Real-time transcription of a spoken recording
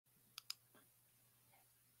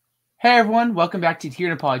Hey everyone, welcome back to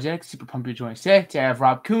Triune Apologetics. Super pumped to join us today. Today I have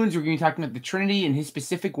Rob Koons. We're going to be talking about the Trinity and his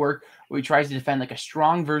specific work where he tries to defend like a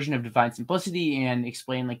strong version of divine simplicity and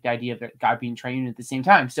explain like the idea of God being triune at the same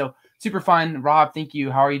time. So super fun. Rob, thank you.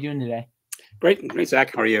 How are you doing today? Great,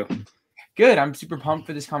 Zach. How are you? Good. I'm super pumped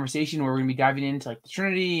for this conversation where we're going to be diving into like the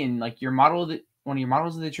Trinity and like your model, one of your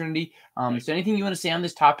models of the Trinity. So anything you want to say on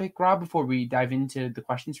this topic, Rob, before we dive into the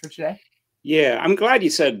questions for today? Yeah, I'm glad you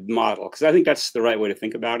said model because I think that's the right way to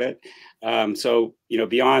think about it. So,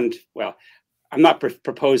 beyond, well, I'm not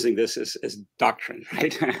proposing this as doctrine,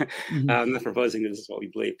 right? I'm not proposing this is what we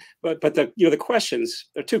believe. But the questions,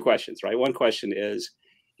 there are two questions, right? One question is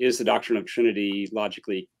the doctrine of Trinity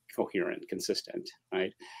logically coherent, consistent,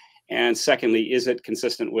 right? And secondly, is it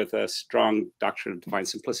consistent with a strong doctrine of divine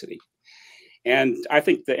simplicity? And I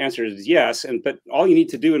think the answer is yes. But all you need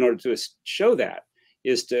to do in order to show that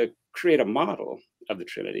is to create a model of the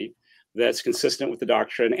Trinity that's consistent with the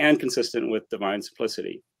doctrine and consistent with divine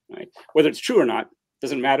simplicity. Right? Whether it's true or not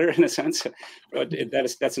doesn't matter in a sense. But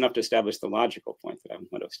that's enough to establish the logical point that I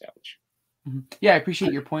want to establish. Yeah, I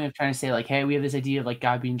appreciate your point of trying to say like, hey, we have this idea of like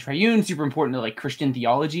God being triune, super important to like Christian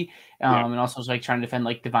theology, and also like trying to defend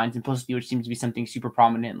like divine simplicity, which seems to be something super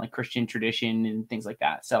prominent in like Christian tradition and things like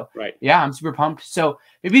that. So yeah, I'm super pumped. So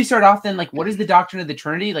maybe start off then, like, what is the doctrine of the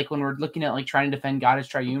Trinity? Like when we're looking at like trying to defend God as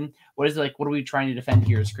triune, what is it, like what are we trying to defend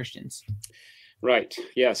here as Christians? Right.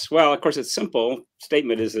 Yes. Well, of course, it's simple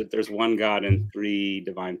statement is that there's one God and three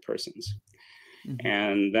divine persons,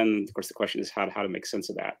 and then of course the question is how to make sense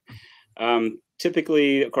of that.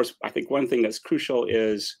 Typically, of course, I think one thing that's crucial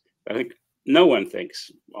is I think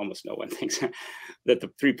almost no one thinks that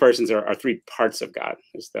the three persons are three parts of God,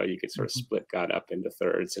 as though you could sort of split God up into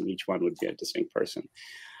thirds and each one would be a distinct person.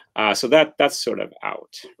 So that's sort of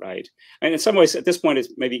out, right? And in some ways, at this point,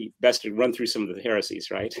 it's maybe best to run through some of the heresies,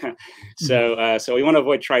 right? So we want to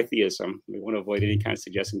avoid tritheism. We want to avoid any kind of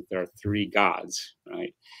suggestion that there are three gods,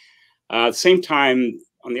 right? At the same time,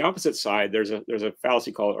 on the opposite side, there's a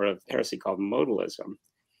fallacy or a heresy called modalism,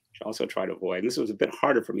 which I also try to avoid. And this was a bit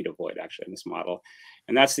harder for me to avoid, actually, in this model.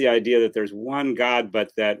 And that's the idea that there's one God,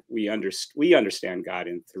 but that we understand God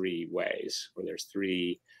in three ways, where there's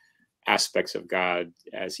three aspects of God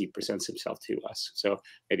as he presents himself to us. So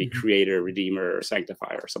maybe creator, redeemer, or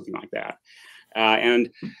sanctifier, or something like that.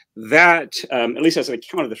 And that, at least as an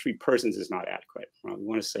account of the three persons, is not adequate. We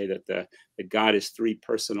want to say that God is three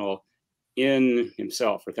personal in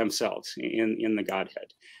himself or themselves in the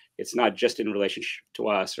Godhead. It's not just in relationship to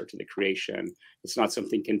us or to the creation. It's not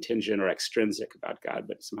something contingent or extrinsic about God,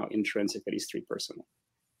 but somehow intrinsic that he's three personal.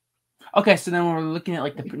 Okay, so then when we're looking at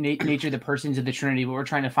like the nature of the persons of the Trinity, what we're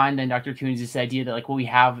trying to find then, Dr. Koons, is this idea that like, well, we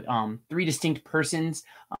have three distinct persons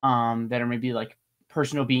that are maybe like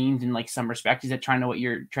personal beings in like some respect. Is that trying to what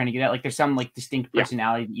you're trying to get at? Like there's some like distinct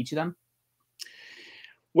personality to each of them?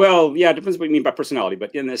 Well, yeah, it depends what you mean by personality,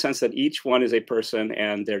 but in the sense that each one is a person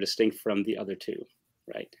and they're distinct from the other two,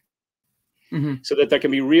 right? So that there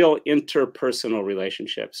can be real interpersonal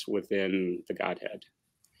relationships within the Godhead.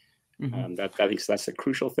 I think that's the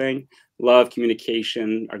crucial thing. Love,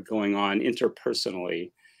 communication are going on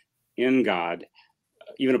interpersonally in God,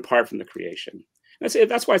 even apart from the creation.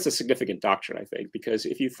 That's why it's a significant doctrine, I think, because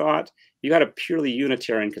if you had a purely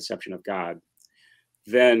Unitarian conception of God,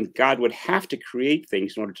 then God would have to create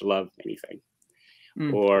things in order to love anything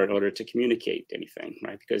or in order to communicate anything,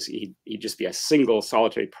 right? Because he'd just be a single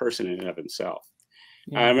solitary person in and of himself.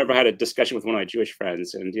 I remember I had a discussion with one of my Jewish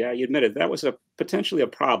friends, and he admitted that was potentially a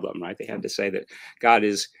problem, right? They had to say that God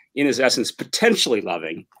is, in his essence, potentially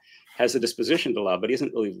loving, has a disposition to love, but he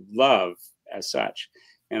isn't really love as such.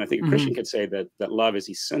 And I think a Christian could say that love is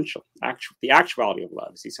essential. The actuality of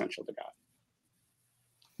love is essential to God.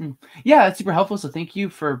 Yeah, that's super helpful. So thank you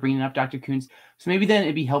for bringing up Dr. Koons. So maybe then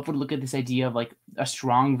it'd be helpful to look at this idea of like a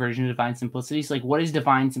strong version of divine simplicity. So like, what is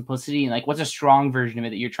divine simplicity, and like, what's a strong version of it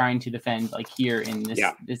that you're trying to defend, like here in this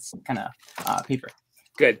kind of paper?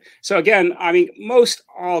 Good. So again, I mean, most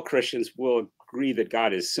all Christians will agree that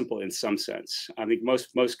God is simple in some sense. I think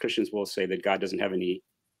most Christians will say that God doesn't have any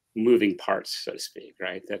moving parts, so to speak,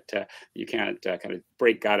 right? That you can't kind of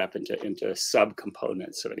break God up into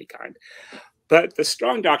subcomponents of any kind. But the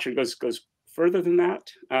strong doctrine goes further than that,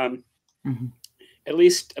 at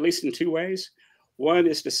least in two ways. One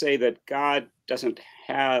is to say that God doesn't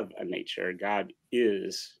have a nature. God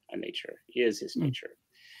is a nature, is his nature.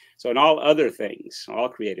 So in all other things, all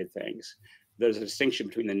created things, there's a distinction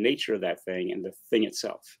between the nature of that thing and the thing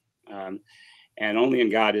itself. And only in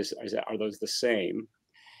God are those the same.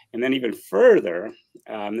 And then even further,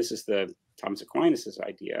 this is the Thomas Aquinas'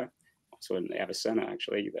 idea, also in Avicenna,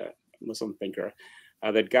 actually, the Muslim thinker,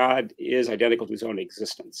 that God is identical to his own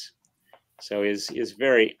existence. So his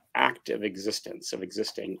very act of existence, of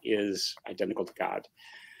existing, is identical to God.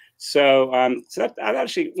 So, so that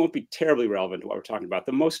actually won't be terribly relevant to what we're talking about.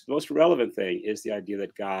 The most relevant thing is the idea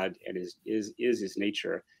that God and is his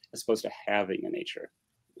nature, as opposed to having a nature.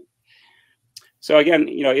 So again,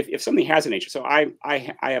 if something has a nature, so I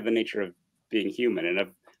have the nature of being human,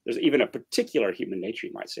 and there's even a particular human nature,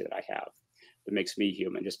 you might say, that I have that makes me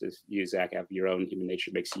human. Just as you, Zach, have your own human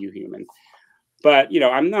nature makes you human. But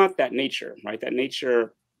I'm not that nature, right? That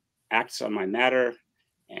nature acts on my matter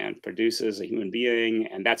and produces a human being,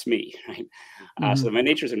 and that's me, right? So my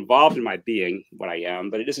nature is involved in my being, what I am,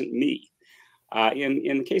 but it isn't me.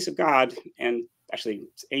 In the case of God, and actually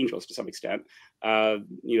angels to some extent,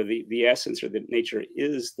 the essence or the nature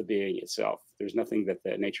is the being itself. There's nothing that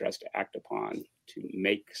the nature has to act upon to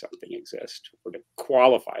make something exist or to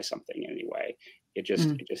qualify something in any way. It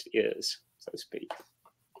just is, so to speak.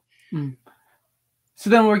 So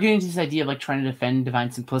then we're getting to this idea of like trying to defend divine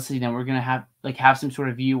simplicity. Then we're gonna have some sort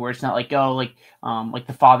of view where it's not like, oh, like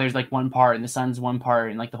the Father's like one part and the Son's one part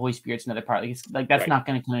and like the Holy Spirit's another part. Like that's not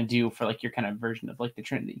gonna kind of do for like your kind of version of like the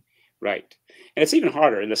Trinity. Right. And it's even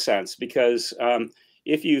harder in the sense because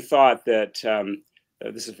if you thought that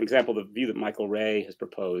this is, for example, the view that Michael Ray has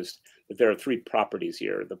proposed, that there are three properties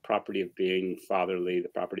here: the property of being fatherly, the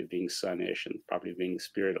property of being sonish, and the property of being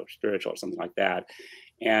spiritual, or something like that.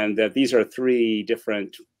 And that these are three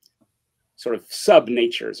different sort of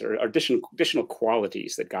sub-natures or additional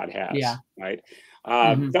qualities that God has, right?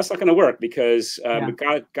 That's not going to work because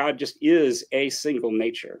God just is a single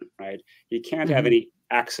nature, right? He can't have any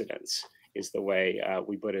accidents, is the way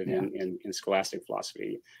we put it in scholastic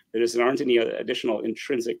philosophy. There aren't any additional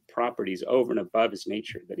intrinsic properties over and above his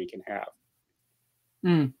nature that he can have.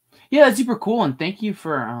 Yeah, that's super cool, and thank you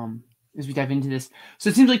for as we dive into this. So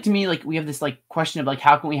it seems like to me like we have this like question of like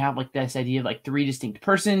how can we have like this idea of like three distinct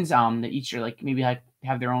persons that each are like maybe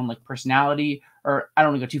have their own like personality, or I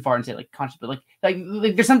don't want to go too far and say like conscious, but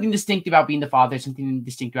like there's something distinct about being the Father, something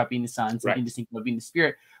distinct about being the Son, something distinct about being the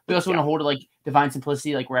Spirit. We also want to hold to like divine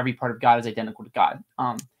simplicity, like where every part of God is identical to God.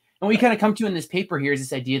 And we kind of come to in this paper here is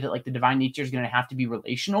this idea that like the divine nature is going to have to be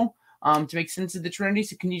relational to make sense of the Trinity.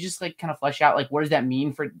 So can you just like kind of flesh out like what does that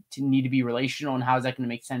mean to need to be relational, and how is that going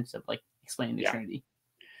to make sense of like explaining the Trinity?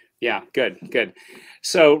 Yeah, good.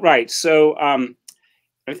 So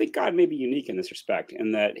I think God may be unique in this respect,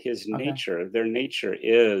 in that his nature, their nature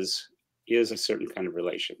is a certain kind of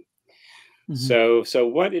relation. So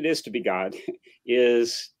what it is to be God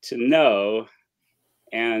is to know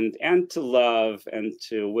and to love and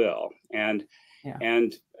to will. And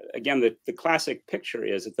again, the classic picture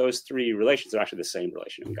is that those three relations are actually the same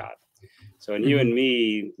relation in God. So in you and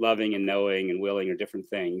me, loving and knowing and willing are different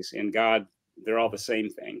things. In God, they're all the same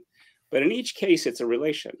thing. But in each case, it's a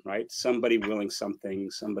relation, right? Somebody willing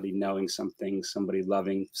something, somebody knowing something, somebody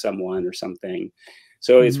loving someone or something.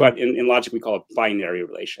 So it's what in logic we call a binary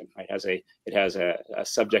relation, right? It has a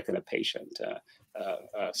subject and a patient,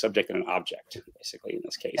 a subject and an object, basically in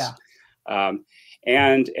this case.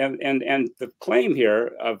 And the claim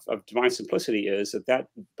here of divine simplicity is that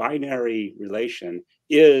binary relation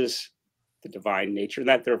is the divine nature, and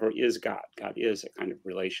that therefore is God. God is a kind of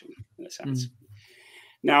relation in a sense.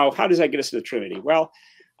 Now, how does that get us to the Trinity? Well,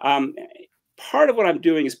 part of what I'm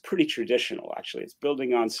doing is pretty traditional, actually. It's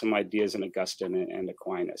building on some ideas in Augustine and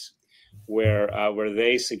Aquinas, where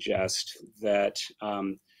they suggest that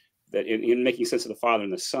that in making sense of the Father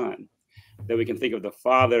and the Son, that we can think of the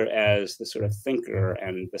Father as the sort of thinker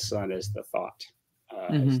and the Son as the thought,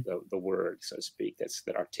 as the word, so to speak,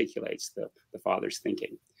 that articulates the Father's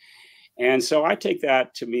thinking. And so I take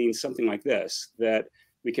that to mean something like this, that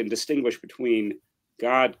we can distinguish between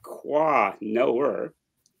God qua knower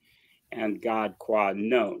and God qua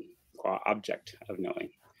known, qua object of knowing,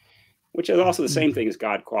 which is also the same thing as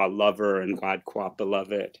God qua lover and God qua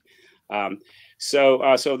beloved.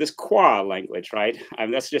 So this qua language, right?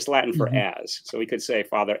 That's just Latin for as. So we could say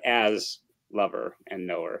Father as lover and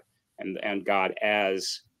knower, and God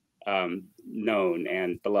as known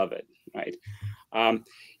and beloved, right?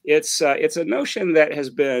 It's a notion that has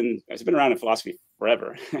been around in philosophy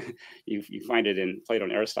forever. you find it in Plato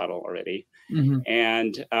and Aristotle already,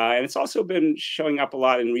 and it's also been showing up a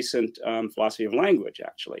lot in recent philosophy of language,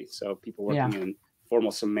 actually. So people working in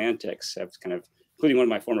formal semantics have kind of, including one of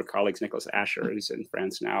my former colleagues, Nicholas Asher, who's in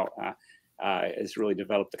France now, has really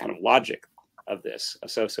developed the kind of logic of this.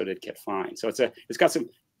 So did Kit Fine. So it's got some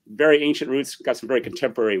very ancient roots, got some very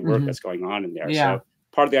contemporary work that's going on in there. So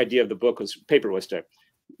part of the idea of the paper was to,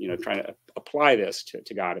 try to apply this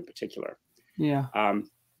to God in particular.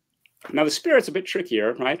 Now the Spirit's a bit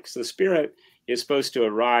trickier, right? Because the Spirit is supposed to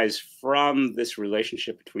arise from this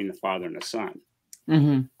relationship between the Father and the Son.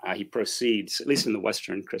 He proceeds, at least in the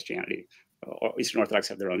Western Christianity, or Eastern Orthodox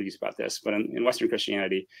have their own views about this, but in Western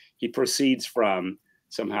Christianity, he proceeds from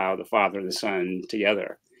somehow the Father and the Son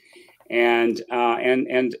together. And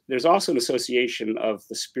there's also an association of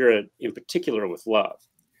the Spirit in particular with love.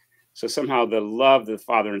 So somehow the love the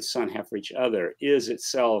Father and Son have for each other is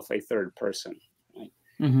itself a third person.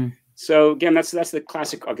 Right? So again, that's the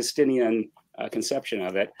classic Augustinian conception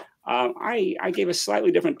of it. I gave a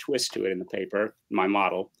slightly different twist to it in the paper, my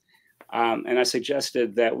model, and I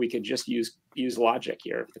suggested that we could just use logic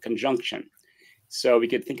here, the conjunction. So we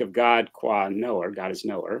could think of God qua knower, God is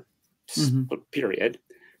knower, period.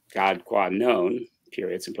 God qua known,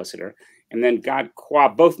 period, simpliciter, and then God qua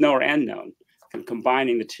both knower and known,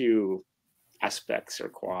 combining the two aspects or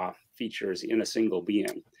qua features in a single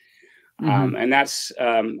being. And that's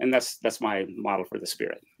my model for the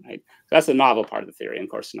Spirit. Right? So that's the novel part of the theory. And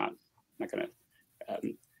of course, not going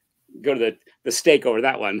to go to the stake over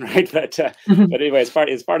that one, right? But anyway, it's part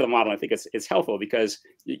of the model. I think it's helpful because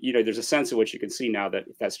there's a sense in which you can see now that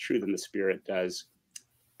if that's true, then the Spirit does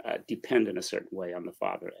depend in a certain way on the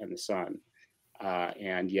Father and the Son,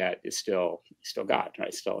 and yet it's still God,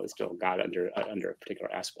 right? Still God under a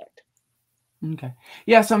particular aspect. Okay.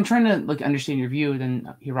 Yeah. So I'm trying to understand your view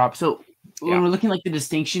then here, Rob. So when we're looking the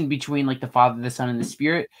distinction between the Father, the Son, and the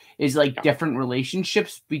Spirit is different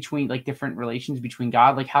relationships between different relations between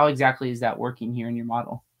God. How exactly is that working here in your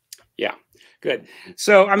model? Yeah. Good.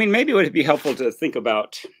 So, I mean, maybe it would be helpful to think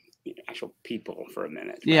about actual people for a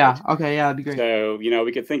minute. Right? Yeah. Okay. Yeah, that'd be great. So,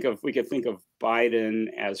 we could think of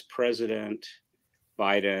Biden as president,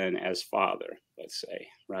 Biden as father, let's say,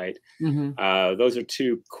 right? Those are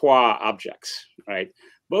two qua-objects, right?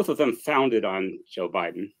 Both of them founded on Joe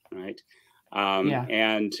Biden, right?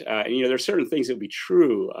 And there's certain things that would be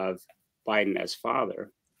true of Biden as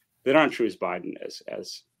father that aren't true as Biden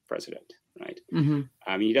as president, right?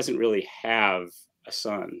 I mean, he doesn't really have a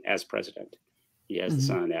son as president. He has the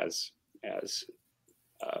son as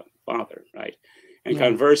father, right? And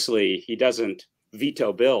conversely, he doesn't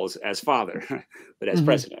veto bills as father, but as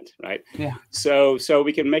president, right? Yeah. So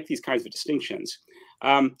we can make these kinds of distinctions.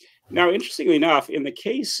 Now, interestingly enough, in the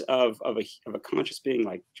case of a conscious being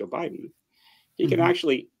like Joe Biden, he can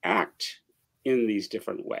actually act in these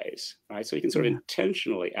different ways, right? So he can sort of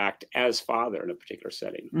intentionally act as father in a particular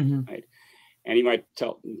setting, right? And he might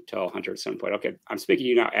tell Hunter at some point, okay, I'm speaking to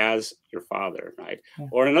you now as your father, right?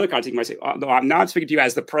 Or in another context, he might say, oh, no, I'm not speaking to you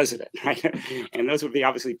as the president, right? And those would be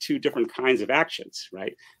obviously two different kinds of actions,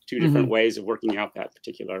 right? Two different ways of working out that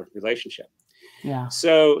particular relationship. Yeah.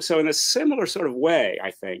 So in a similar sort of way,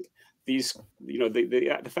 I think these,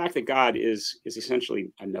 the fact that God is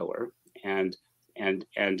essentially a knower and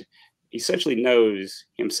essentially knows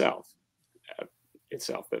himself,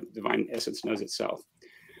 itself, the divine essence knows itself.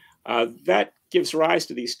 That gives rise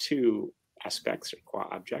to these two aspects, or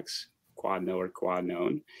qua-objects, qua-knower,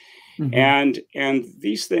 qua-known. And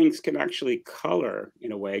these things can actually color,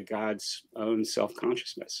 in a way, God's own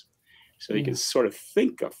self-consciousness. So he can sort of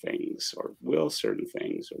think of things, or will certain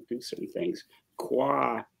things, or do certain things,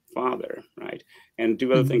 qua-father, right? And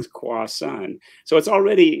do other things qua-son. So it's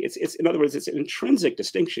already, it's in other words, it's an intrinsic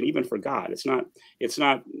distinction, even for God. It's not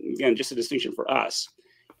again, just a distinction for us.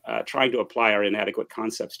 Trying to apply our inadequate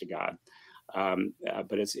concepts to God,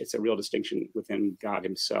 but it's a real distinction within God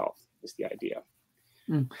himself is the idea.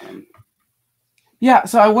 Yeah,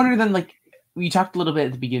 so I wonder then, we talked a little bit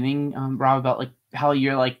at the beginning, Rob, about how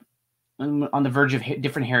you're on the verge of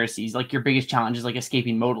different heresies. Your biggest challenge is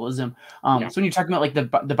escaping modalism. So when you're talking about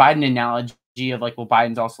the Biden analogy of well,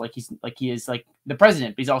 Biden's also he is the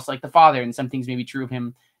president, but he's also the father, and some things may be true of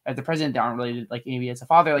him as the president that aren't related, maybe as a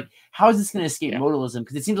father. How is this going to escape modalism?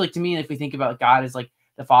 Because it seems to me, if we think about God as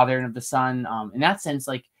the father and of the son, in that sense,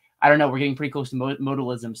 I don't know, we're getting pretty close to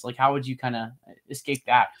modalism. So how would you kind of escape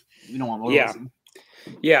that? We don't want modalism.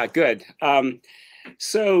 Yeah, good.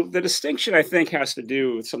 So the distinction, I think, has to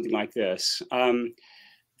do with something like this.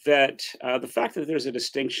 That the fact that there's a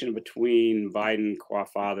distinction between Biden qua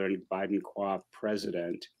father and Biden qua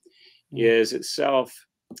president is itself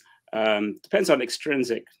depends on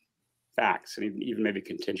extrinsic facts and even maybe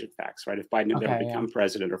contingent facts, right? If Biden had never become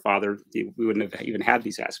president or father, we wouldn't have even had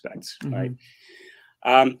these aspects, right?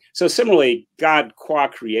 So similarly, God qua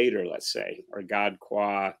creator, let's say, or God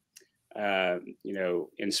qua,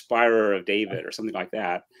 inspirer of David or something like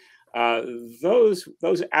that,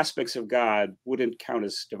 those aspects of God wouldn't count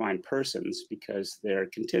as divine persons because they're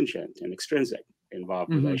contingent and extrinsic, involve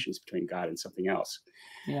relations between God and something else.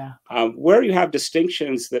 Yeah. Where you have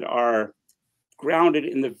distinctions that are grounded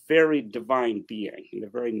in the very divine being, in the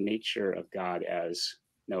very nature of God as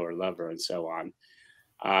knower, lover, and so on.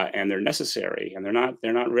 And they're necessary, and they're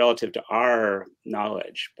not relative to our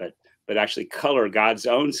knowledge, but actually color God's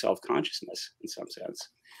own self-consciousness in some sense.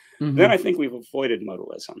 Then I think we've avoided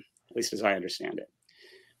modalism, at least as I understand it.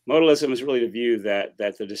 Modalism is really the view that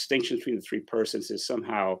the distinction between the three persons is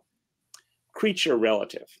somehow creature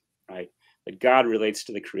relative, right? That God relates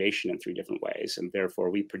to the creation in three different ways, and therefore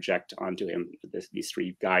we project onto him these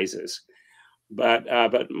three guises. But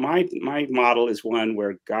my model is one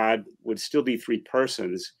where God would still be three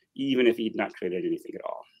persons, even if he'd not created anything at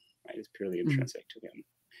all. Right? It's purely intrinsic to him,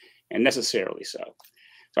 and necessarily so.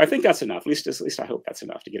 So I think that's enough. At least I hope that's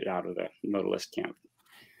enough to get it out of the modalist camp.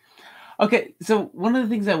 Okay, so one of the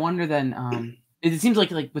things I wonder then is it seems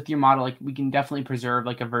like with your model, like we can definitely preserve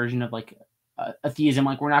like a version of like a theism.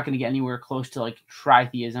 Like we're not going to get anywhere close to like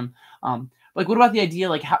tritheism. Like what about the idea,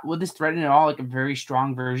 like how would this threaten at all like a very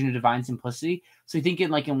strong version of divine simplicity? So you think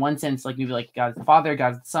like in one sense, like maybe like God's the Father,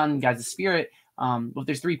 God's the Son, God's the Spirit. But if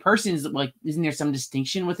there's three persons, like isn't there some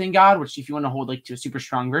distinction within God? Which if you want to hold like to a super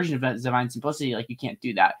strong version of divine simplicity, like you can't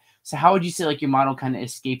do that. So how would you say like your model kind of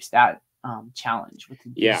escapes that challenge with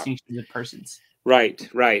the distinction of persons? Right.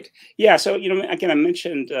 Yeah. So, again, I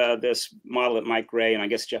mentioned this model that Mike Gray and I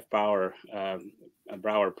guess Jeff Brower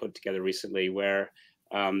put together recently, where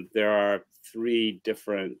there are three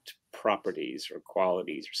different properties or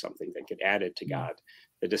qualities or something that get added to God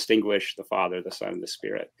that distinguish the Father, the Son, and the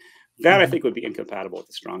Spirit. That I think would be incompatible with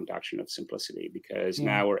the strong doctrine of simplicity, because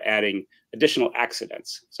now we're adding additional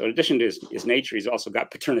accidents. So in addition to his nature, he's also got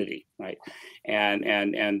paternity, right?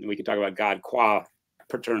 And we could talk about God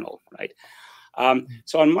qua-paternal, right?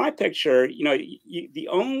 So in my picture, the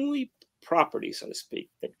only property, so to speak,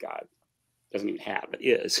 that God doesn't even have, but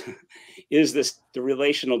is the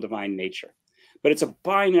relational divine nature. But it's a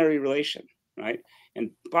binary relation, right? And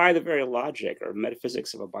by the very logic or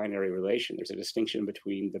metaphysics of a binary relation, there's a distinction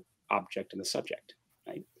between the object and the subject,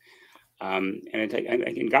 right? And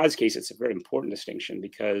in God's case, it's a very important distinction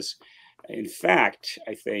because, in fact,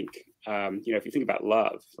 I think, if you think about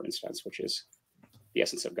love, for instance, which is the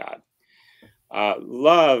essence of God,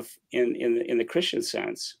 love in the Christian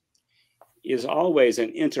sense is always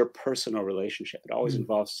an interpersonal relationship. It always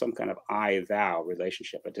involves some kind of I-thou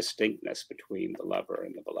relationship, a distinctness between the lover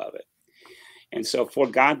and the beloved. And so for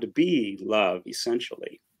God to be love,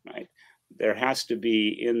 essentially, right, there has to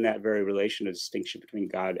be in that very relation a distinction between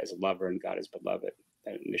God as a lover and God as beloved,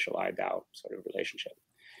 that initial I-thou sort of relationship.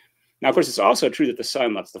 Now, of course, it's also true that the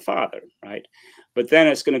Son loves the Father, right? But then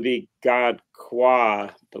it's going to be God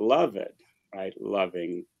qua beloved, right?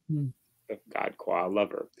 Loving God qua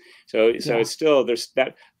lover. So it's still, there's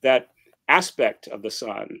that aspect of the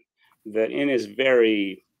Son that in his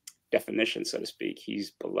very definition, so to speak,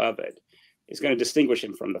 he's beloved, is going to distinguish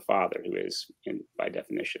him from the Father, who is, by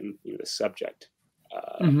definition, the subject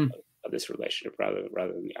of this relationship rather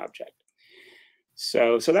than the object.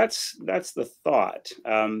 So that's the thought,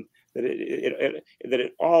 that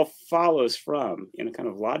it all follows from, in a kind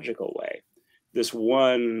of logical way, this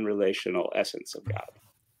one relational essence of God.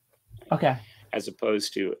 Okay. As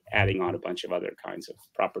opposed to adding on a bunch of other kinds of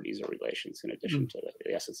properties or relations in addition to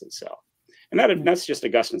the essence itself. And that's just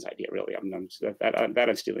Augustine's idea, really. I'm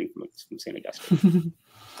stealing from St. Augustine.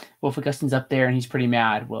 Well, if Augustine's up there and he's pretty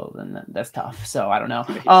mad, well, then that's tough. So I don't know.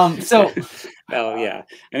 Well, yeah.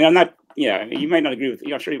 I mean, I'm not. Yeah, you might not agree with.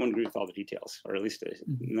 I'm sure you won't agree with all the details, or at least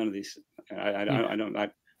none of these. I'm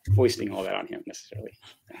not foisting all that on him necessarily.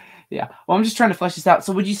 Yeah. Well, I'm just trying to flesh this out.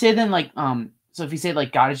 So would you say then, like, so if you say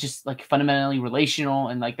like God is just like fundamentally relational,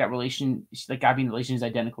 and like that relation, like God being relation is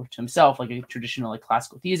identical to himself, like a traditional like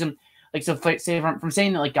classical theism. Like, so say from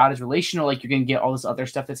saying that like God is relational, like you're going to get all this other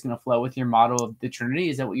stuff that's going to flow with your model of the Trinity.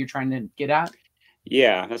 Is that what you're trying to get at?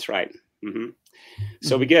 Yeah, that's right.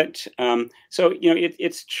 So we get,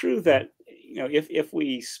 it's true that, if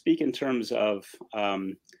we speak in terms of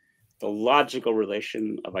the logical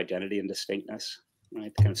relation of identity and distinctness,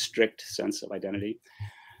 right, the kind of strict sense of identity,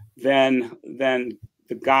 then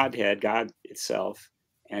the Godhead, God itself,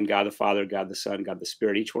 and God the Father, God the Son, God the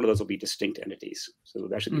Spirit, each one of those will be distinct entities. So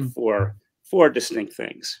there should be four distinct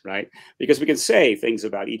things, right? Because we can say things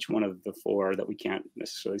about each one of the four that we can't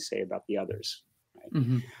necessarily say about the others.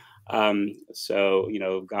 Right? So,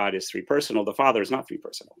 God is three personal. The Father is not three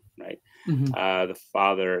personal, right? The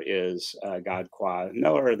Father is God qua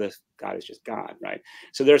knower. The God is just God, right?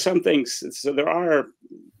 So there are some things. So there are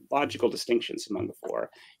logical distinctions among the four,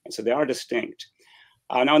 and so they are distinct.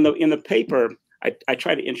 Now, in the paper, I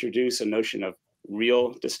try to introduce a notion of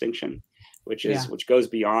real distinction, which Yeah. goes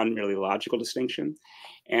beyond merely logical distinction.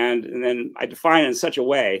 And then I define it in such a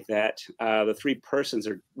way that the three persons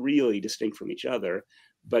are really distinct from each other,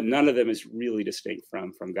 but none of them is really distinct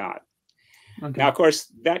from God. Okay. Now, of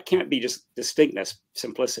course, that can't be just distinctness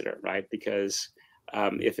simpliciter, right? Because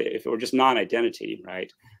if it were just non-identity,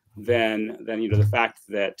 right, then the fact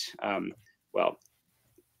that well,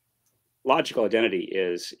 logical identity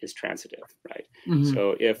is transitive, right? Mm-hmm.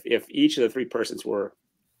 So if each of the three persons were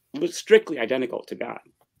strictly identical to God,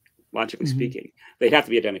 logically Mm-hmm. speaking, they'd have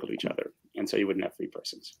to be identical to each other, and so you wouldn't have three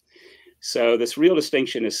persons. So this real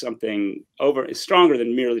distinction is something is stronger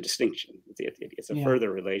than merely distinction. It's a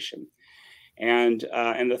further relation, and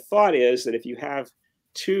the thought is that if you have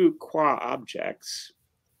two qua-objects,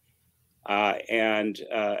 and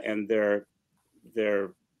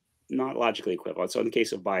they're not logically equivalent. So in the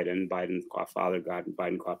case of Biden qua father God and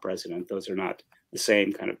Biden qua president, those are not the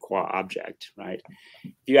same kind of qua-object, right?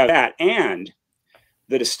 If you have that, and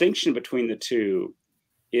the distinction between the two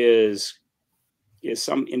is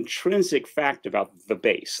some intrinsic fact about the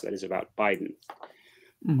base, that is about Biden,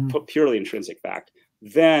 purely intrinsic fact,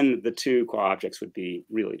 then the two qua-objects would be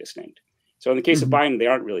really distinct. So in the case of Biden, they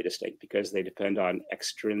aren't really distinct because they depend on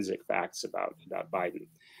extrinsic facts about Biden.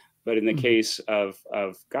 But in the case of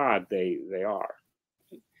God, they are.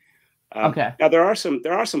 Okay. Now there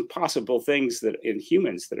are some possible things that in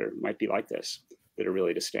humans that might be like this, that are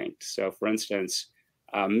really distinct. So for instance,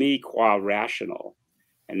 me qua rational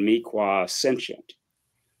and me qua sentient,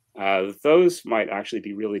 those might actually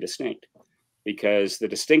be really distinct, because the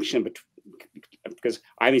distinction because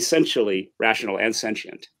I'm essentially rational and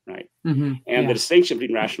sentient, right? And the distinction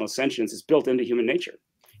between rational and sentience is built into human nature.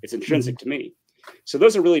 It's intrinsic to me. So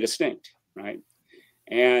those are really distinct, right?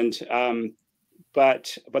 And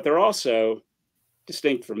but they're also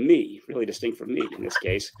distinct from me, really distinct from me in this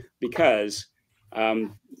case, because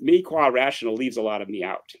me qua rational leaves a lot of me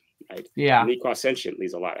out, right? Yeah. Me qua sentient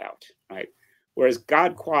leaves a lot out, right? Whereas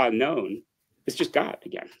God qua known is just God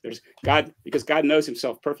again. There's God, because God knows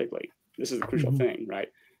himself perfectly. This is the crucial thing, right?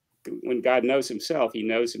 When God knows himself, he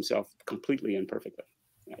knows himself completely and perfectly,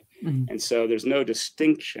 right? And so there's no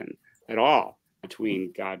distinction at all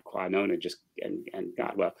between God qua known and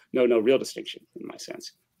God. Well, no real distinction in my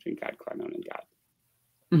sense between God qua known and God.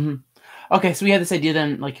 Okay, so we have this idea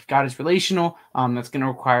then, like if God is relational, that's going to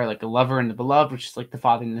require like a lover and the beloved, which is like the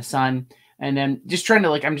Father and the Son. And then I'm just trying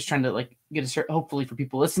to get hopefully for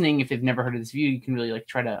people listening, if they've never heard of this view, you can really like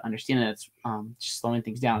try to understand that it's just slowing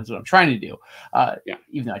things down is what I'm trying to do.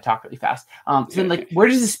 Even though I talk really fast. So then like, where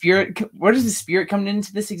does the spirit come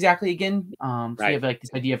into this exactly again? So we have like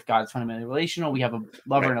this idea of God's fundamentally relational. We have a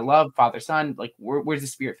lover and a love, Father, Son. Like where's the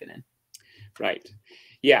spirit fit in? Right.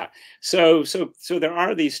 Yeah. So there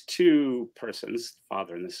are these two persons,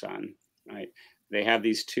 Father and the Son, right? They have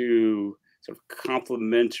these two sort of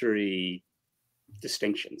complementary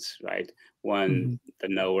distinctions, right? One, the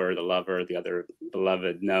knower, the lover; the other,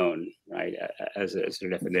 beloved, known, right? As their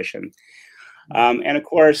definition. And of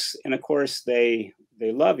course, they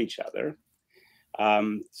love each other.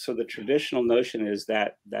 So the traditional notion is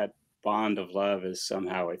that bond of love is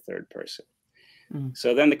somehow a third person.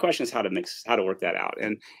 So then the question is how to work that out.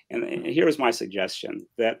 And here's my suggestion,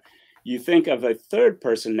 that you think of a third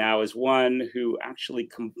person now as one who actually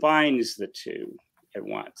combines the two at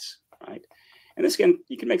once, right? And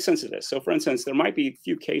you can make sense of this. So for instance, there might be a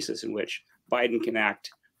few cases in which Biden can act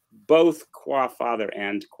both qua father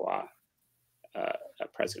and qua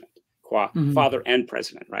president. Father and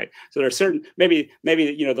president, right? So there are certain, maybe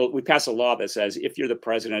we pass a law that says if you're the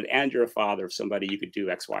president and you're a father of somebody, you could do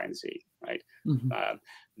X, Y, and Z, right?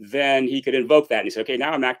 Then he could invoke that and he said, okay,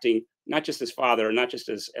 now I'm acting not just as father, or not just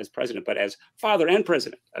as president, but as father and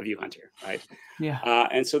president of you, Hunter, right?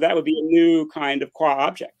 And so that would be a new kind of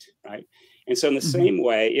qua-object, right? And so in the same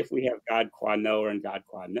way, if we have God qua knower and God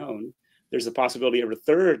qua known, there's the possibility of a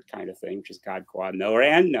third kind of thing, which is God qua knower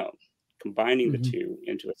and known, combining the two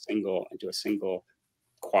into a single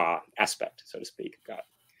qua aspect, so to speak, of God.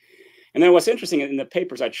 And then what's interesting in the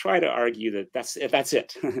papers, I try to argue that that's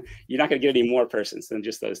it. You're not going to get any more persons than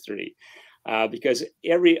just those three, because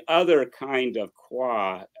every other kind of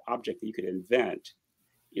qua object that you could invent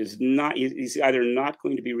is either not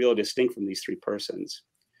going to be really distinct from these three persons,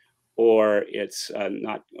 or it's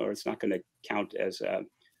not going to count as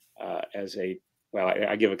a well,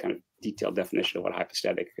 I give a kind of detailed definition of what a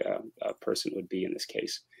hypostatic person would be in this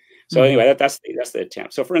case. So anyway, that's the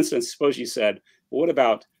attempt. So for instance, suppose you said, well, what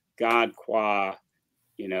about God qua,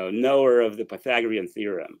 knower of the Pythagorean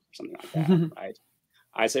theorem, or something like that, right?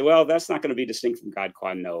 I say, well, that's not going to be distinct from God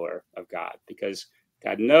qua knower of God, because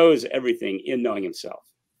God knows everything in knowing himself,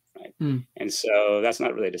 right? And so that's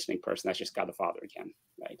not really a distinct person. That's just God the Father again,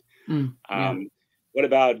 right? Yeah. What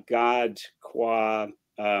about God qua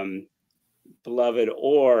beloved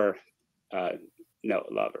or no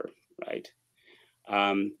lover, right? Well,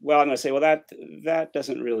 I'm going to say, well, that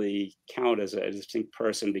doesn't really count as a distinct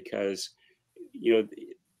person because,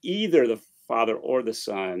 either the Father or the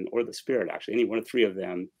Son or the Spirit, actually, any one of three of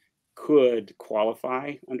them could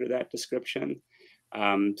qualify under that description.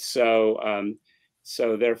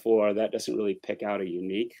 So therefore, that doesn't really pick out a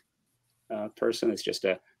unique person. It's just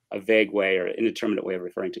a vague way or indeterminate way of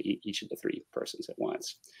referring to each of the three persons at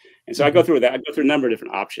once. And so I go through that. I go through a number of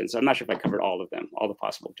different options. I'm not sure if I covered all of them, all the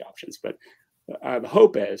possible options, but the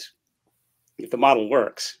hope is if the model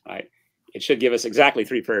works, right, it should give us exactly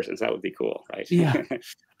three persons. That would be cool, right? Yeah.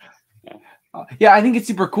 Yeah. Yeah, I think it's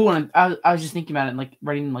super cool, and I was just thinking about it and like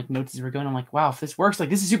writing like notes as we're going. I'm like, wow, if this works, like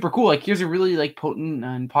this is super cool. Like here's a really like potent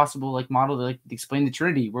and possible like model to like explain the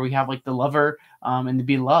Trinity, where we have like the lover and the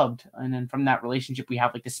beloved, and then from that relationship we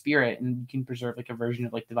have like the Spirit, and we can preserve like a version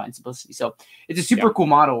of like divine simplicity. So it's a super cool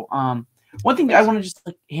model. One thing that I want to just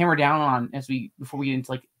like hammer down on before we get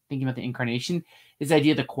into like thinking about the incarnation is the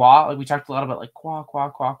idea of the qua. Like we talked a lot about like qua.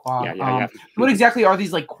 Yeah. What exactly are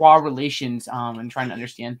these like qua relations and trying to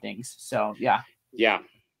understand things? So yeah.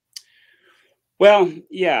 Well,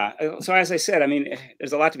 yeah. So as I said, I mean,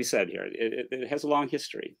 there's a lot to be said here. It has a long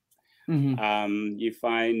history. You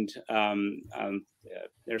find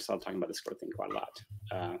there's I'm talking about this sort of thing quite a lot.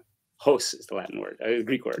 Hos is the Latin word,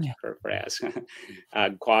 Greek word for as.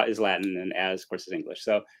 Qua is Latin, and as, of course, is English.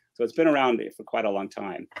 So it's been around for quite a long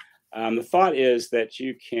time. The thought is that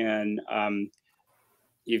you can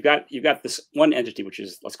you've got this one entity which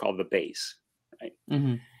is, let's call it the base, right?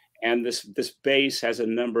 And this base has a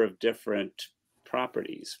number of different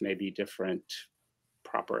properties, maybe different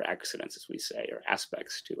proper accidents, as we say, or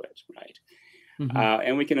aspects to it, right?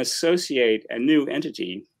 And we can associate a new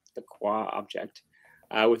entity, the qua-object,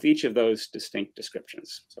 with each of those distinct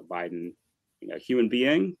descriptions. So Biden, human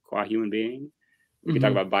being, qua-human being. We can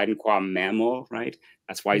talk about Biden qua mammal, right?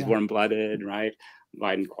 That's why he's warm-blooded, right?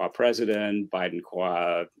 Biden qua president, Biden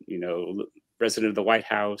qua, president of the White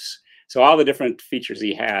House. So all the different features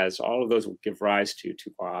he has, all of those will give rise to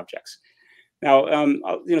qua-objects. Now,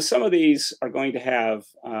 some of these are going to have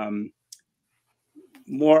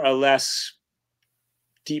more or less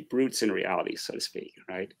deep roots in reality, so to speak,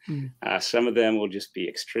 right? Some of them will just be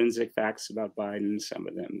extrinsic facts about Biden, some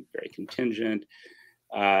of them very contingent,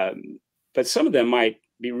 but some of them might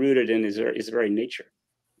be rooted in his very nature,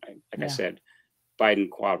 right? Like I said, Biden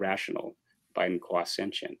qua rational, Biden qua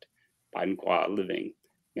sentient, Biden qua living.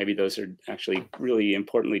 Maybe those are actually really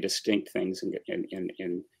importantly distinct things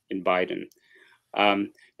in Biden. Now,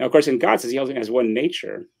 of course, in God says he only has one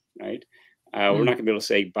nature, right? We're not going to be able to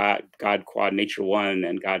say God qua nature one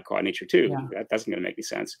and God qua nature two. That doesn't going to make any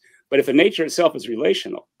sense. But if the nature itself is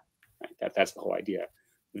relational, right, that's the whole idea,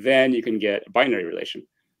 then you can get a binary relation.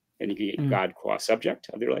 Then you can get God qua subject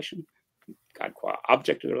of the relation, God qua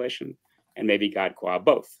object of the relation, and maybe God qua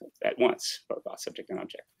both at once, both subject and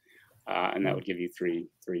object. And that would give you three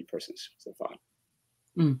persons, is the thought.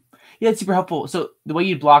 Yeah, it's super helpful. So the way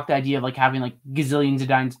you block the idea of like having like gazillions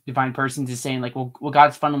of divine persons is saying like, well,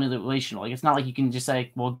 God's fundamentally relational. Like it's not like you can just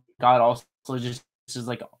say, well, God also just is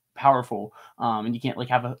like powerful, and you can't like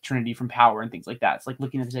have a trinity from power and things like that. It's like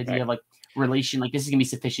looking at this idea of like relation. Like this is gonna be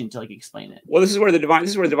sufficient to like explain it. Well, this is where the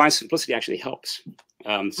divine simplicity actually helps.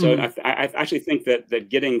 So I actually think that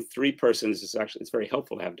getting three persons it's very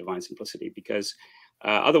helpful to have divine simplicity because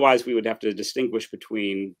otherwise we would have to distinguish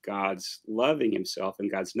between God's loving himself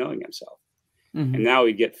and God's knowing himself. And now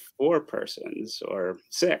we get four persons or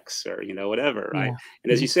six or whatever, right?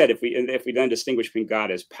 And as you said, if we then distinguish between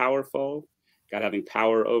God as powerful, God having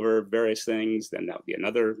power over various things, then that would be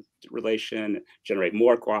another relation, generate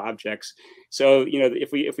more qua-objects. So,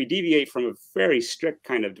 if we deviate from a very strict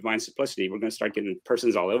kind of divine simplicity, we're going to start getting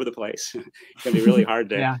persons all over the place. It's going to be really hard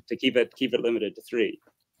to keep it limited to three.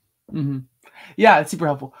 Yeah, it's super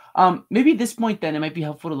helpful. Maybe at this point, then it might be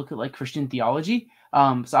helpful to look at like Christian theology.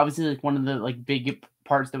 So obviously, like one of the like big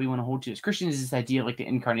parts that we want to hold to as Christians is this idea of like the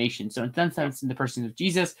incarnation. So in that sense, in the person of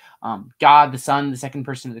Jesus, God the Son, the second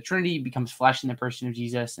person of the Trinity, becomes flesh in the person of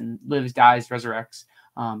Jesus and lives, dies, resurrects,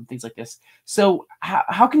 things like this. So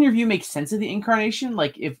how can your view make sense of the incarnation?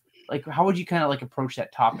 Like how would you kind of like approach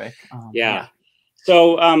that topic?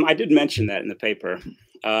 So I did mention that in the paper.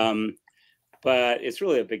 But it's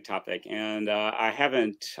really a big topic, and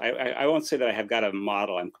I won't say that I have got a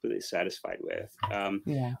model I'm completely satisfied with.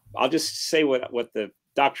 I'll just say what the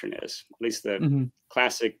doctrine is, at least the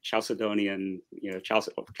classic Chalcedonian,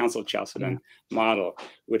 Council of Chalcedon model,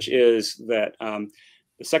 which is that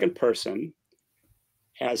the second person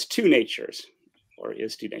has two natures, or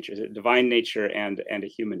is two natures, a divine nature and a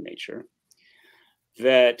human nature.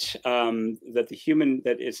 That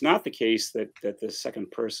that it's not the case that the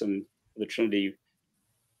second person of the Trinity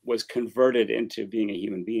was converted into being a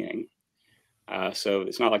human being. So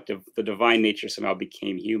it's not like the divine nature somehow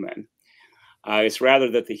became human. It's rather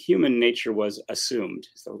that the human nature was assumed,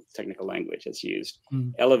 so technical language that's used,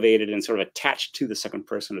 elevated and sort of attached to the second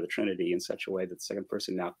person of the Trinity in such a way that the second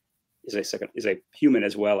person now is a human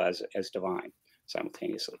as well as divine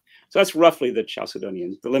simultaneously. So that's roughly the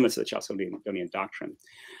limits of the Chalcedonian doctrine.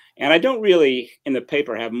 And I don't really, in the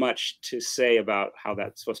paper, have much to say about how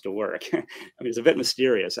that's supposed to work. I mean, it's a bit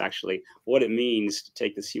mysterious, actually, what it means to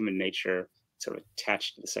take this human nature sort of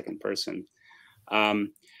attached to the second person.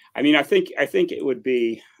 I mean, I think it would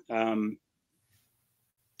be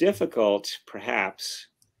difficult, perhaps,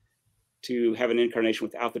 to have an incarnation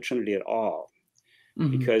without the Trinity at all,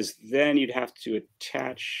 because then you'd have to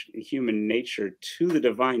attach the human nature to the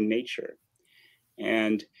divine nature.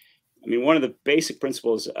 And I mean, one of the basic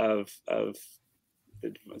principles of the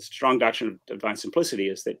strong doctrine of divine simplicity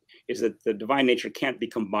is that the divine nature can't be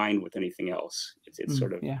combined with anything else. It's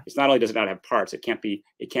sort of, it's not only does it not have parts, it can't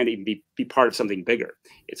even be part of something bigger.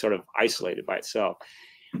 It's sort of isolated by itself.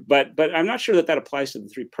 But I'm not sure that applies to the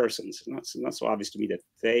three persons. It's not so obvious to me that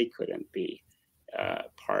they couldn't be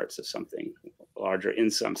parts of something larger in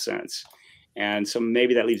some sense. And so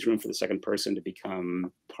maybe that leaves room for the second person to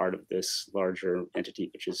become part of this larger entity,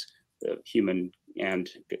 which is the human and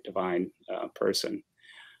divine person.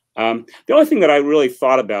 The only thing that I really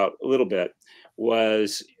thought about a little bit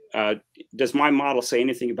was, does my model say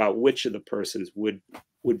anything about which of the persons would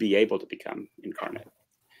be able to become incarnate?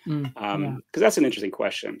 Because that's an interesting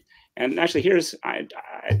question. And actually, I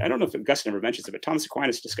don't know if Augustine ever mentions it, but Thomas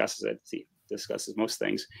Aquinas discusses it. He discusses most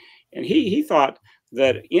things. And he thought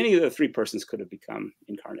that any of the three persons could have become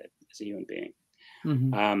incarnate as a human being.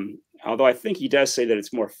 Although I think he does say that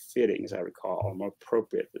it's more fitting, as I recall, more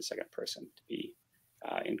appropriate for the second person to be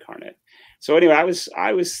incarnate. So anyway,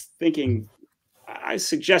 I was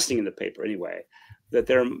suggesting in the paper anyway that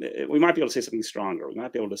we might be able to say something stronger. We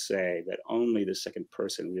might be able to say that only the second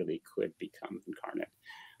person really could become incarnate,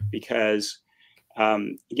 because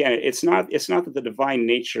again, it's not that the divine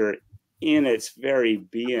nature in its very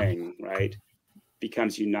being, right,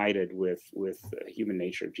 becomes united with the human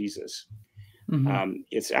nature of Jesus.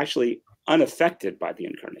 It's actually unaffected by the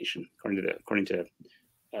incarnation, according to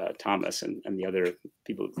Thomas and the other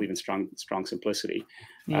people who believe in strong simplicity.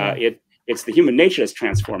 It's the human nature that's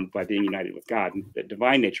transformed by being united with God, and the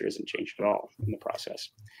divine nature isn't changed at all in the process.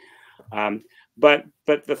 But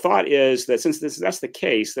the thought is that since that's the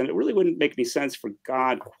case, then it really wouldn't make any sense for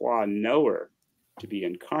God qua knower to be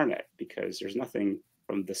incarnate, because there's nothing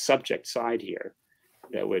from the subject side here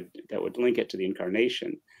that would link it to the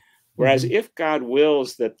incarnation. Whereas if God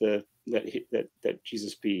wills that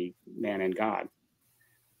Jesus be man and God,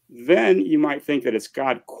 then you might think that it's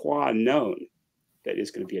God qua known that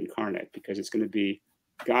is going to be incarnate, because it's going to be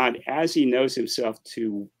God as he knows himself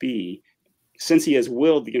to be, since he has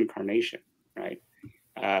willed the incarnation, right?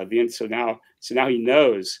 So now he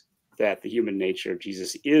knows that the human nature of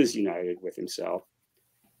Jesus is united with himself,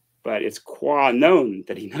 but it's qua known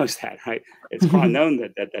that he knows that, right? It's qua known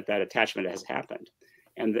that attachment has happened.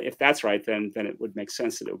 And if that's right, then it would make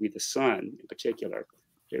sense that it would be the Son in particular.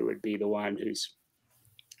 It would be the one who's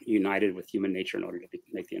united with human nature in order to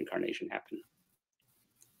make the incarnation happen.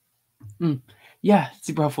 Yeah,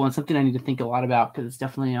 super helpful, and something I need to think a lot about, because it's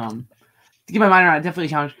definitely to get my mind around it, definitely a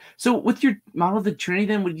challenge. So with your model of the Trinity,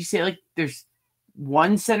 then would you say like there's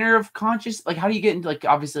one center of conscious? Like how do you get into, like,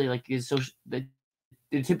 obviously like the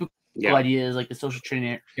typical idea is like the social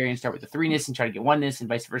Trinitarians start with the threeness and try to get oneness, and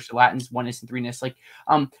vice versa, Latins oneness and threeness. Like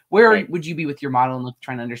where would you be with your model and like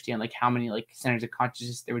trying to understand like how many like centers of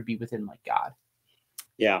consciousness there would be within like God?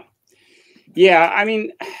 Yeah, I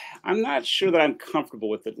mean, I'm not sure that I'm comfortable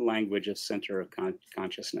with the language of center of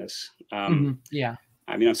consciousness. I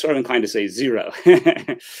mean, I'm sort of inclined to say zero.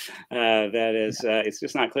 That is, it's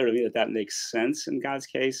just not clear to me that makes sense in God's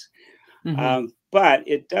case. But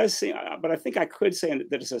it does seem, but I think I could say that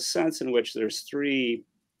there's a sense in which there's three,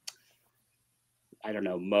 I don't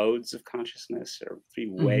know, modes of consciousness, or three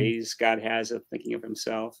ways God has of thinking of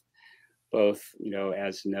himself, both,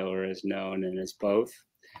 as knower, as known, and as both.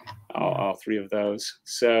 All three of those.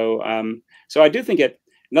 So I do think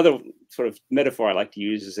another sort of metaphor I like to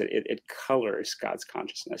use is that it colors God's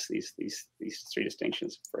consciousness, these three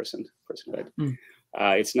distinctions of personhood.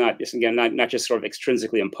 It's not just sort of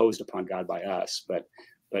extrinsically imposed upon God by us, but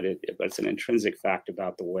it's an intrinsic fact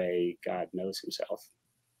about the way God knows himself,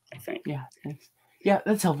 I think. Yeah, thanks. Yeah,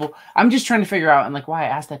 that's helpful. I'm just trying to figure out, and like why I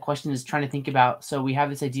asked that question is trying to think about. So we have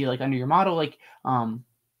this idea, like under your model, like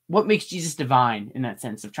what makes Jesus divine in that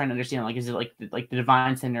sense of trying to understand, like, is it like the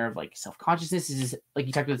divine center of like self consciousness? Is this, like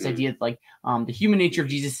you talked about this idea that like the human nature of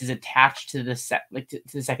Jesus is attached to the to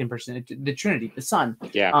the second person, to the Trinity, the Son.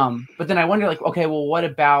 Yeah. But then I wonder, like, okay, well, what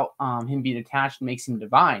about him being attached makes him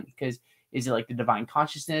divine? Because is it like the divine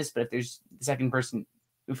consciousness? But if there's the second person,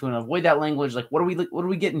 if we want to avoid that language, like what are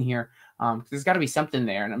we getting here? There's got to be something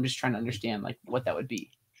there, and I'm just trying to understand like what that would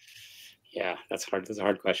be. Yeah, that's hard. Those are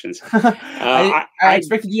hard questions. I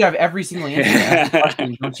expected you to have every single answer to every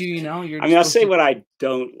question, don't you? You know, you're. I mean, I'll say what I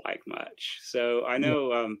don't like much. So I Yeah.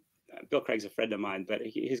 know Bill Craig's a friend of mine, but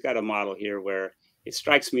he's got a model here where it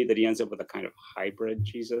strikes me that he ends up with a kind of hybrid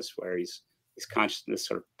Jesus, where his consciousness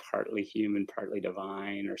sort of partly human, partly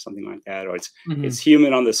divine, or something like that, or it's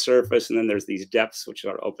human on the surface, and then there's these depths which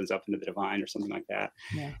sort of opens up into the divine, or something like that.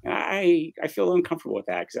 Yeah. And I feel uncomfortable with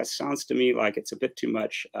that, because that sounds to me like it's a bit too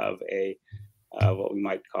much of a what we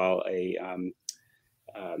might call a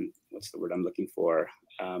what's the word I'm looking for?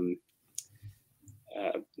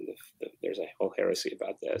 There's a whole heresy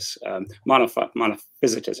about this,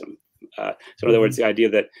 monophysitism. So in other words, the idea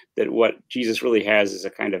that what Jesus really has is a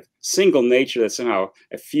kind of single nature that's somehow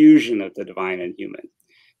a fusion of the divine and human.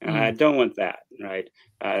 And I don't want that, right?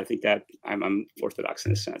 I think that I'm Orthodox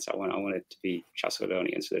in a sense. I want it to be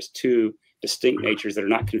Chalcedonian. So there's two distinct natures that are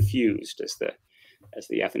not confused, as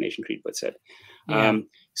the Athanasian Creed puts it. Yeah.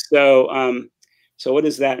 So what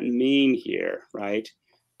does that mean here, right?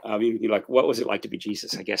 You're like, what was it like to be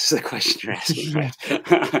Jesus? I guess is the question you're asking,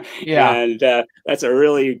 right? Yeah. And that's a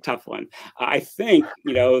really tough one. I think,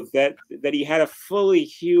 that he had a fully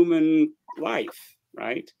human life,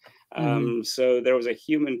 right? So there was a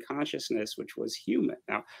human consciousness which was human.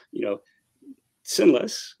 Now,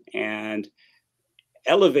 sinless and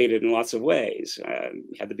elevated in lots of ways.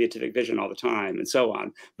 He had the beatific vision all the time, and so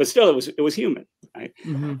on. But still, it was human, right?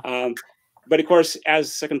 But of course,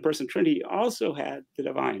 as second person Trinity, also had the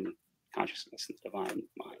divine consciousness and the divine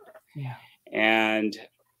mind. Yeah. And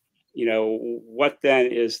what then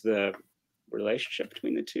is the relationship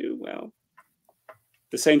between the two? Well,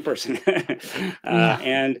 the same person.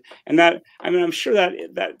 And that, I mean, I'm sure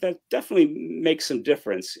that definitely makes some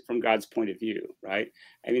difference from God's point of view, right?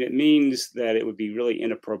 I mean, it means that it would be really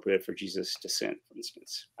inappropriate for Jesus to sin, for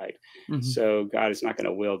instance, right? So God is not going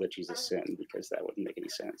to will that Jesus sin, because that wouldn't make any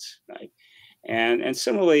sense, right? And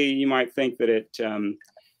similarly, you might think that it,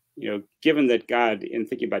 given that God, in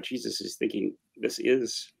thinking about Jesus, is thinking, this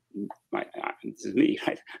is me,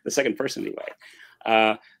 right? The second person anyway.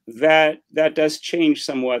 That does change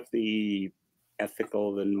somewhat the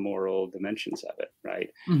ethical and moral dimensions of it,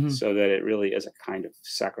 right? So that it really is a kind of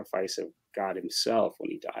sacrifice of God himself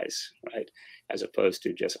when he dies, right? As opposed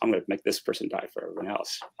to just, I'm going to make this person die for everyone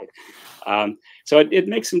else. Right? So it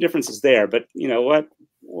makes some differences there, but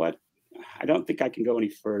what I don't think I can go any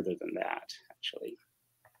further than that, actually.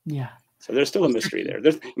 Yeah. So there's still a mystery there.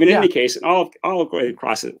 In any case, all the way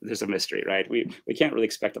across it, there's a mystery, right? We can't really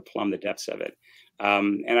expect to plumb the depths of it.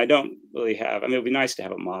 And I don't really have, it would be nice to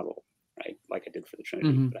have a model, right? Like I did for the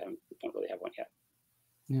Trinity, but I don't really have one yet.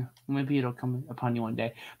 Yeah, maybe it'll come upon you one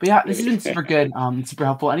day. But yeah, this has been super good, super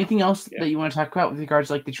helpful. Anything else that you want to talk about with regards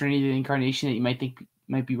to like the Trinity, the Incarnation, that you might think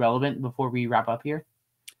might be relevant before we wrap up here?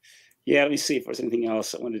 Yeah, let me see if there's anything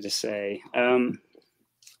else I wanted to say. I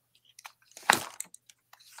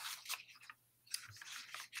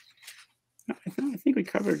think we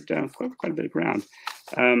covered quite a bit of ground.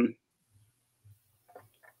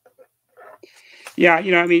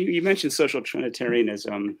 You mentioned social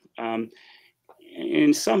Trinitarianism.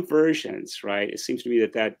 In some versions, right, it seems to me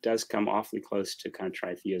that does come awfully close to kind of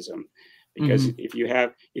tritheism, because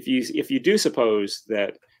if you do suppose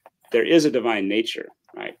that there is a divine nature,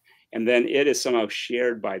 right, and then it is somehow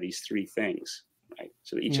shared by these three things, right,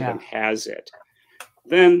 so that each of them has it,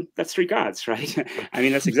 then that's three gods, right? I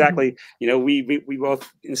mean, that's exactly, we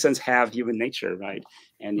both, in a sense, have human nature, right?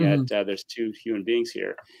 And yet there's two human beings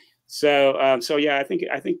here. So yeah, I think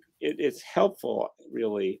it's helpful,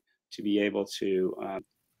 really, to be able to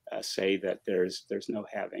say that there's no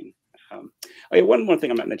having. One more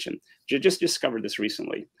thing I might mention. Just discovered this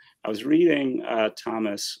recently. I was reading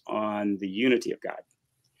Thomas on the unity of God,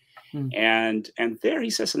 and there he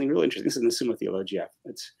says something really interesting. This is in the Summa Theologia.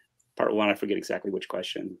 It's part one. I forget exactly which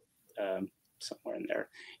question. Somewhere in there.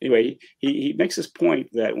 Anyway, he makes this point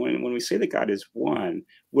that when we say that God is one,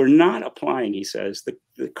 we're not applying, he says,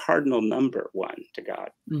 the cardinal number one to God.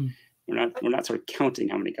 We're not sort of counting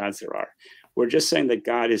how many gods there are. We're just saying that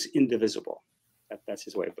God is indivisible. That's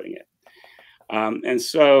his way of putting it. And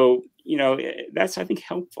so, that's, I think,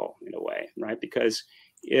 helpful in a way, right? Because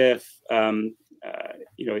if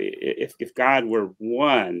if God were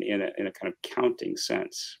one in a kind of counting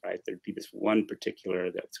sense, right, there'd be this one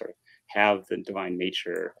particular that sort of have the divine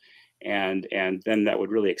nature, and then that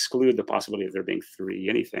would really exclude the possibility of there being three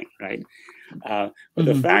anything, right? But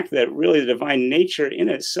the fact that really the divine nature in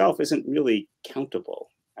itself isn't really countable,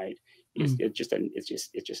 right? It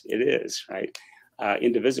is, right?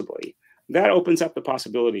 Indivisibly. That opens up the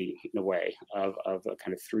possibility, in a way, of a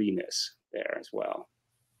kind of threeness there as well.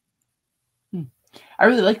 I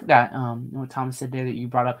really like that, what Thomas said there that you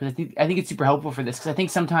brought up, because I think it's super helpful for this, because I think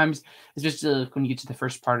sometimes it's just when you get to the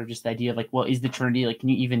first part of just the idea of like, well, is the Trinity, like, can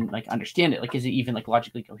you even like understand it? Like, is it even like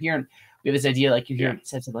logically coherent? We have this idea, like you hear it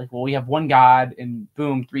said like, well, we have one God and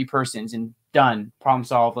boom, three persons and done, problem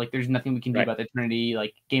solved. Like, there's nothing we can do about the Trinity,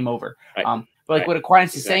 like game over. But like what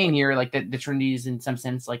Aquinas is saying here, like that the Trinity is in some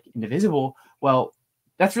sense like indivisible. Well,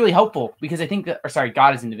 that's really helpful, because I think that, or sorry,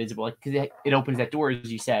 God is indivisible, like, because it opens that door,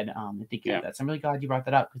 as you said. I think that's, I'm really glad you brought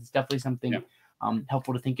that up, because it's definitely something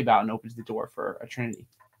helpful to think about and opens the door for a Trinity.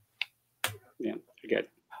 Yeah, good.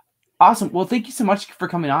 Awesome. Well, thank you so much for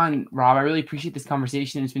coming on, Rob. I really appreciate this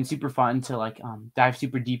conversation. It's been super fun to like dive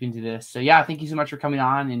super deep into this. So yeah, thank you so much for coming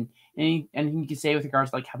on, and anything you can say with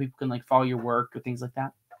regards to like how people can like follow your work or things like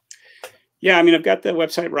that. Yeah, I mean, I've got the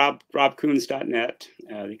website robkoons.net.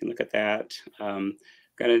 You can look at that.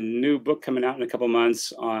 Got a new book coming out in a couple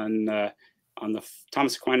months on the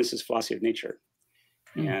Thomas Aquinas' philosophy of nature,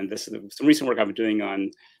 and this is some recent work I've been doing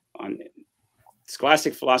on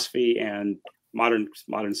scholastic philosophy and modern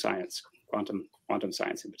science, quantum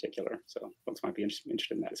science in particular. So folks might be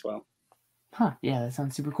interested in that as well. Yeah, that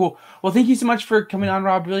sounds super cool. Well, thank you so much for coming on,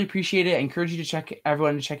 Rob. Really appreciate it. I encourage you to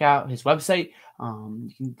everyone to check out his website.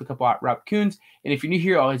 You can look up Rob Koons. And if you're new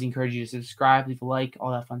here, I always encourage you to subscribe, leave a like,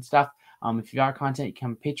 all that fun stuff. If you got content, you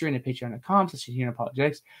can become a patron at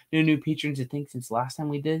patreon.com/Apologetics. No new patrons, I think, since the last time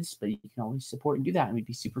we did this, but you can always support and do that, and we'd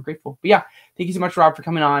be super grateful. But yeah, thank you so much, Rob, for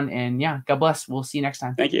coming on. And yeah, God bless. We'll see you next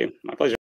time. Thank you. My pleasure.